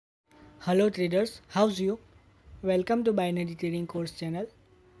Hello traders, how's you? Welcome to Binary Trading Course channel.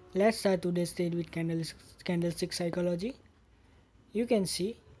 Let's start today's trade with candlestick psychology. You can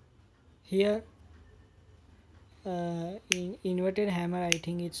see here in inverted hammer. I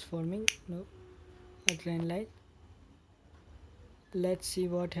think it's forming a trend line. Let's see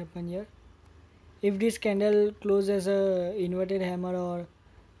what happened here. If this candle closes as a inverted hammer, or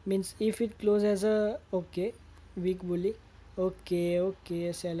means if it closes as a weak bully.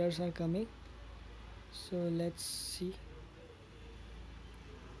 Okay, sellers are coming. So let's see.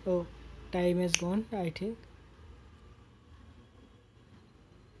 Oh, time has gone, I think.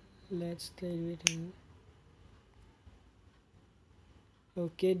 Let's trade with him.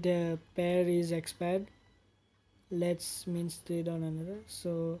 Okay, the pair is expired. Let's means trade on another.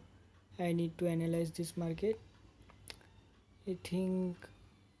 So I need to analyze this market. I think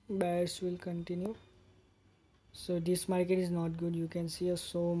buyers will continue. So this market is not good. You can see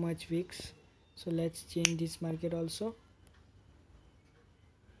so much wicks. So let's change this market also.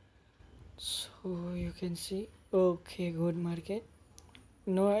 So you can see okay, good market.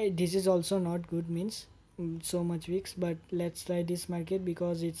 No, this is also not good, means so much wicks, but let's try this market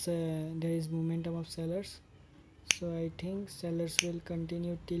because it's there is momentum of sellers. So I think sellers will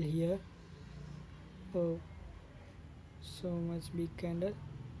continue till here. Oh, so much big candle.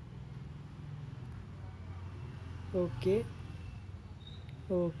 Okay,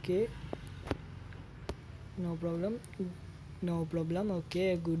 okay, no problem, no problem.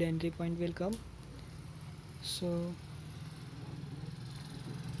 Okay, a good entry point will come. So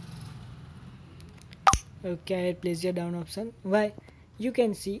okay, I place your down option. Why? You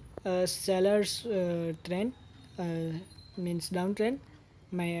can see sellers trend means downtrend.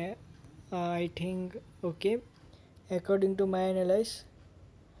 My I think okay. According to my analysis,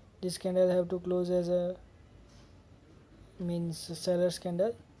 this candle have to close as a means sellers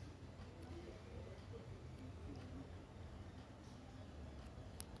candle.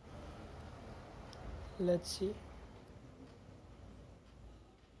 Let's see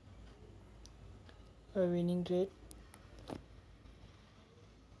a winning trade.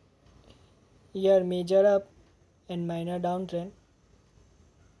 Here major up and minor downtrend.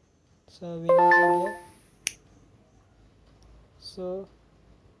 So winning trade here. So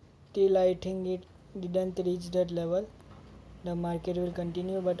till I think it didn't reach that level, the market will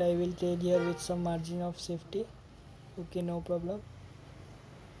continue, but I will trade here with some margin of safety. Okay, no problem.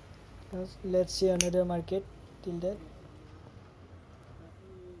 Let's see another market till then.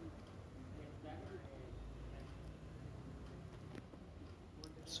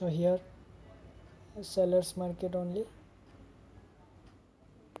 So here sellers market only.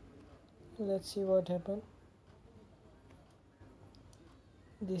 Let's see what happened.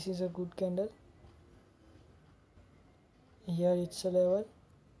 This is a good candle. Here it's a level.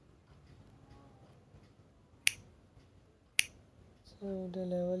 So the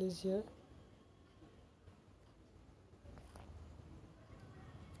level is here.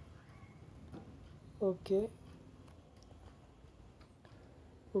 Okay,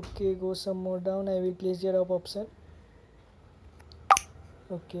 go some more down. I will place your up option.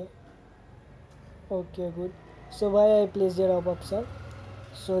 Okay, good. So why I place your up option?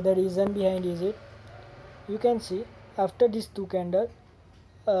 So the reason behind is it, you can see after these two candle,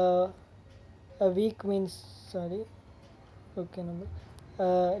 uh, a week means sorry. Okay, number.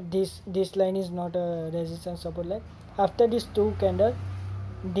 This line is not a resistance support line. After these two candle,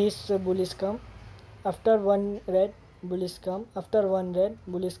 this bullish come. After one red, bullish come. After one red,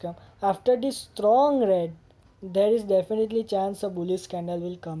 bullish come. After this strong red, there is definitely chance a bullish candle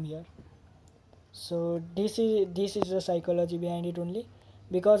will come here. So this is the psychology behind it only,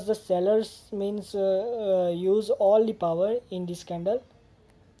 because the sellers means use all the power in this candle.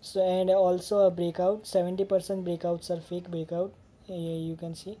 So and also a breakout, 70% breakouts are fake breakout. You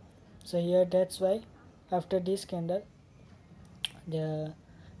can see. So here that's why after this candle the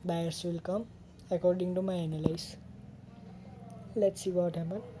buyers will come according to my analysis. Let's see what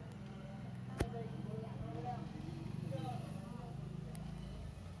happens.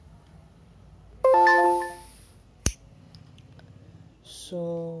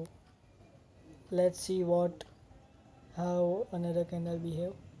 So let's see what how another candle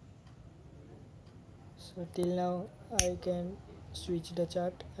behave. So till now I can switch the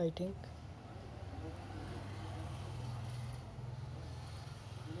chart, I think.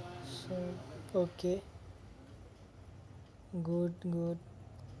 So okay, good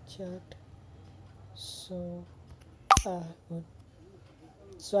chart. So good.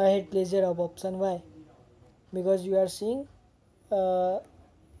 So I had pleasure of option. Why? Because you are seeing uh,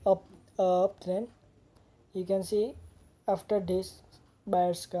 up uptrend. You can see after this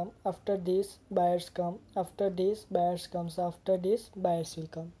buyers come, after this buyers come, after this buyers comes, after this buyers will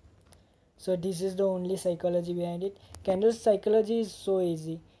come. So this is the only psychology behind it. Candle psychology is so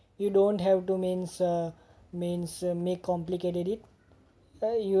easy. You don't have to make complicated it.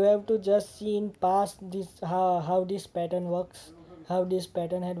 You have to just see in past this how this pattern works, how this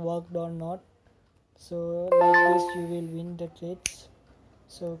pattern had worked or not. So like this you will win the trades.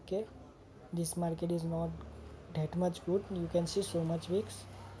 So okay, this market is not that much good. You can see so much wicks.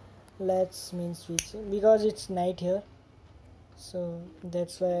 Let's switch because it's night here, so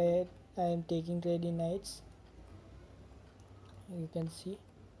that's why I am taking trade in nights. You can see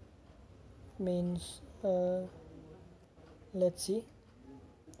let's see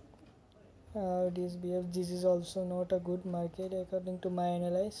how this behaves. This is also not a good market according to my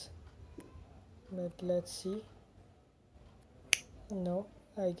analysis, but let's see. No,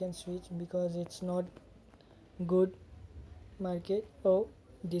 I can switch because it's not good market. Oh,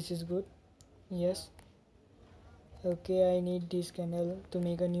 this is good. Yes. Okay, I need this candle to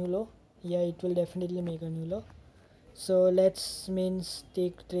make a new low. Yeah, it will definitely make a new low. So let's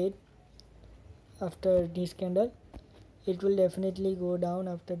take trade after this candle. It will definitely go down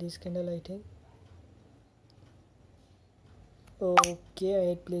after this candle, I think. Okay, I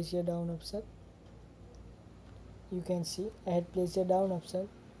had placed a down option. You can see I had placed a down option.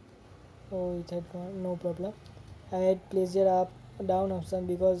 Oh, it had gone, no problem. I had placed a down option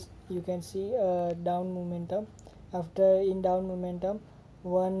because you can see down momentum. After in down momentum,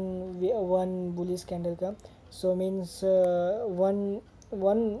 one bullish candle come. So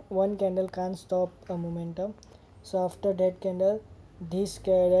one candle can't stop a momentum. So after that candle, this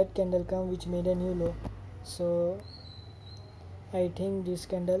red candle come, which made a new low. So I think this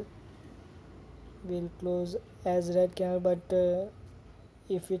candle will close as red candle, but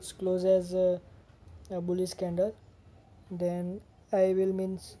if it's closed as a bullish candle, then I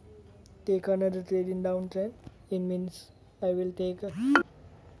will take another trade in downtrend. I will take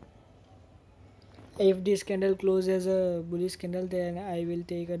if this candle closes as a bullish candle, then I will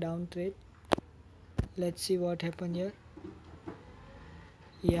take a down trade. Let's see what happened here.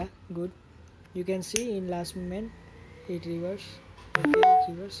 Yeah, good. You can see in last moment it reverse. Okay, it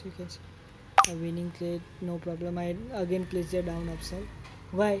reverse. You can see a winning trade, no problem. I again place the down option.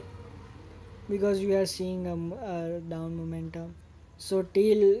 Why? Because we are seeing a down momentum. So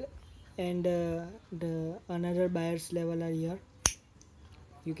till and the another buyers level are here.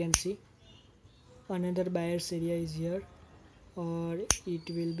 You can see another buyers area is here, or it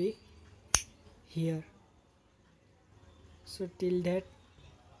will be here. So till that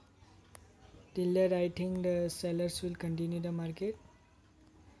I think the sellers will continue the market,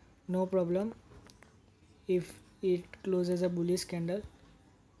 no problem if it closes a bullish candle.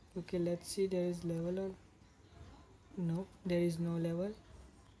 Okay, let's see, there is level or no, there is no level,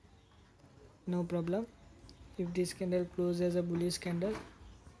 no problem. If this candle closes as a bullish candle,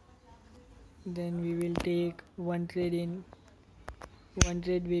 then we will take one trade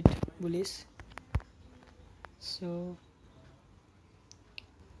with bullish. So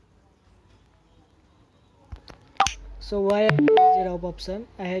why I placed the up option?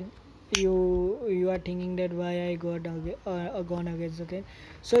 I had you are thinking that why I got gone against the trend.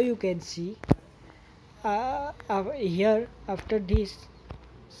 So you can see here after this.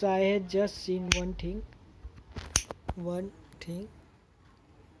 So I had just seen one thing,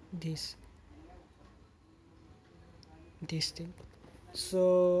 this thing.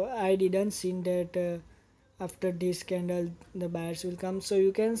 So I didn't see that after this candle the buyers will come. So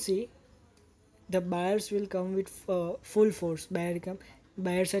you can see the buyers will come with full force.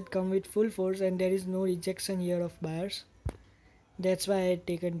 Buyers had come with full force, and there is no rejection here of buyers. That's why I had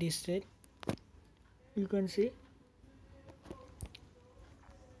taken this trade. You can see.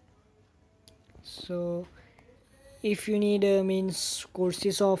 So if you need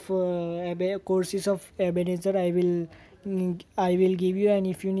courses of Ebenezer, I will give you, and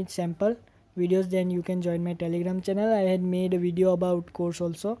if you need sample videos, then you can join my Telegram channel. I had made a video about course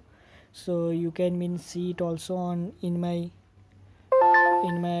also, so you can see it also in my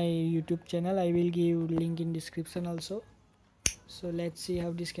YouTube channel. I will give link in description also. So let's see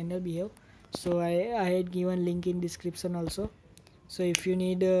how this candle behave. So I had given link in description also. So if you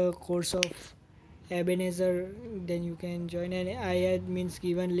need a course of Ebenezer, then you can join, and I had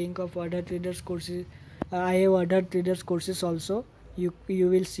given link of other traders courses. I have other traders courses also. You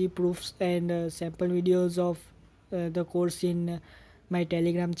will see proofs and sample videos of the course in my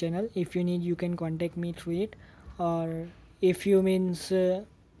Telegram channel. If you need, you can contact me through it, or if you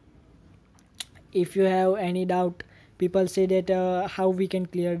if you have any doubt, people say that how we can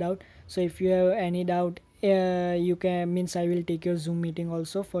clear doubt. So if you have any doubt you can means I will take your Zoom meeting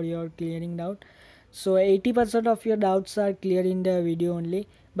also for your clearing doubt. So 80% of your doubts are clear in the video only,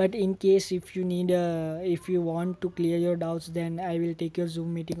 but in case if you need if you want to clear your doubts, then I will take your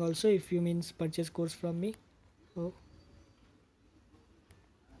Zoom meeting also if you means purchase course from me. Oh,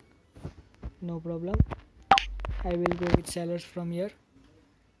 no problem. I will go with sellers from here.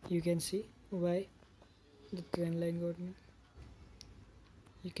 You can see why the trend line got me.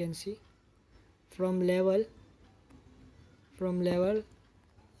 You can see from level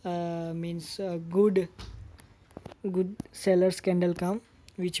means good sellers candle come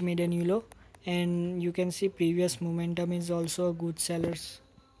which made a new low, and you can see previous momentum is also a good sellers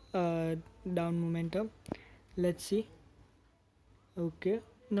down momentum. Let's see. Okay,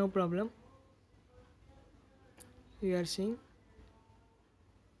 no problem. We are seeing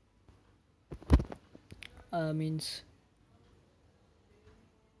means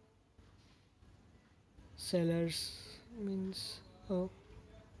sellers means, oh,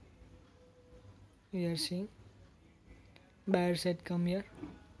 we are seeing buyers had come here.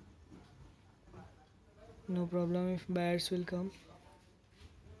 No problem if buyers will come.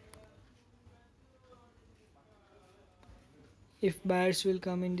 If buyers will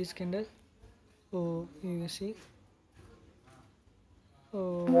come in this candle, oh, you see,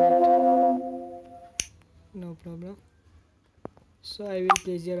 oh, no problem. So I will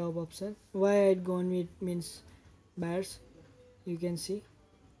place your op option. Why I had gone with means buyers, you can see.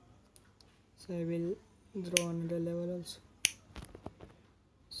 So I will draw another level also.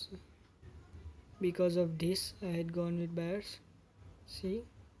 So because of this I had gone with buyers. See,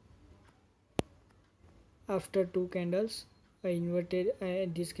 after two candles I inverted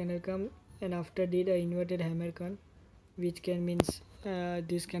this candle come, and after did I inverted hammer come, which can means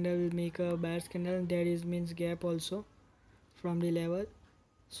this candle will make a buyers candle, and there is means gap also from the level.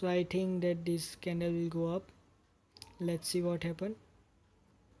 So I think that this candle will go up. Let's see what happen.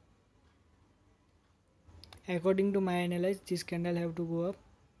 According to my analysis, this candle have to go up.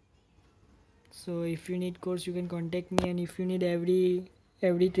 So if you need course, you can contact me, and if you need every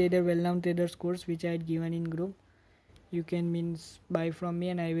trader, well-known traders course which I had given in group, you can means buy from me,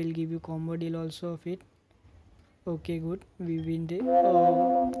 and I will give you combo deal also of it. Okay, good. We win the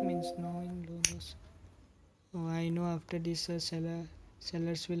means no in loss. Oh, I know after this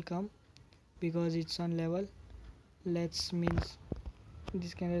sellers will come because it's on level. Let's means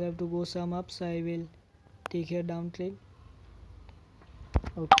this candle have to go some up, so I will take here down trade.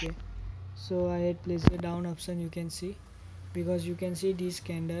 Okay, so I had placed a down option, you can see, because you can see this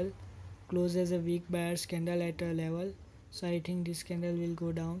candle close as a weak buyers candle at a level. So I think this candle will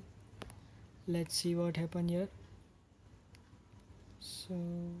go down. Let's see what happen here. So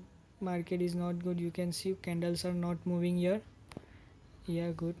market is not good, you can see candles are not moving here.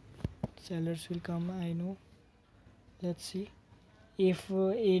 Yeah, good. Sellers will come, I know. Let's see. If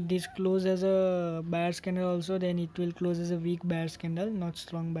it is closed as a buyers candle also, then it will close as a weak buyers candle, not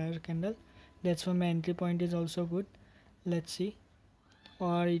strong buyers candle. That's why my entry point is also good. Let's see.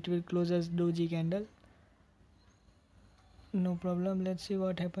 Or it will close as doji candle. No problem. Let's see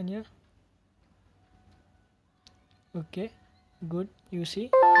what happen here. Okay, good. You see,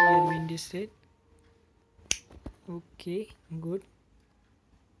 we win this trade. Okay, good.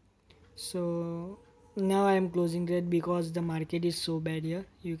 So now I am closing trade because the market is so bad here.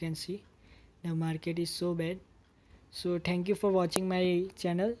 You can see the market is so bad. So thank you for watching my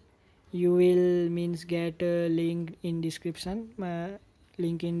channel. You will means get a link in description.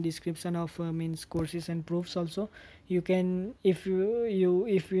 Link in description of means courses and proofs also. You can if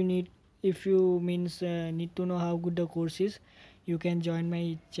you need, if you means need to know how good the course is, you can join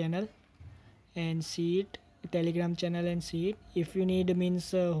my channel and see it, telegram channel, and see it. If you need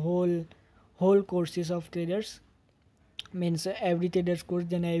means whole courses of traders, means every traders course,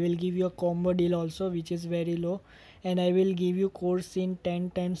 then I will give you a combo deal also which is very low, and I will give you course in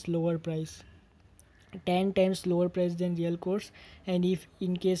 10 times lower price, 10 times lower price than real course. And if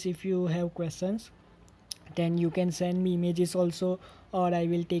in case if you have questions, then you can send me images also, or I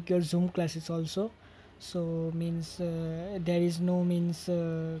will take your Zoom classes also. So means there is no means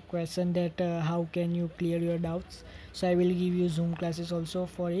question that how can you clear your doubts. So I will give you Zoom classes also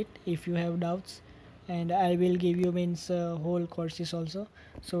for it if you have doubts, and I will give you means whole courses also.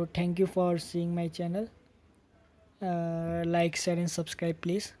 So thank you for seeing my channel. Like, share and subscribe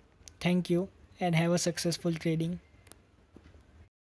please. Thank you, and have a successful trading.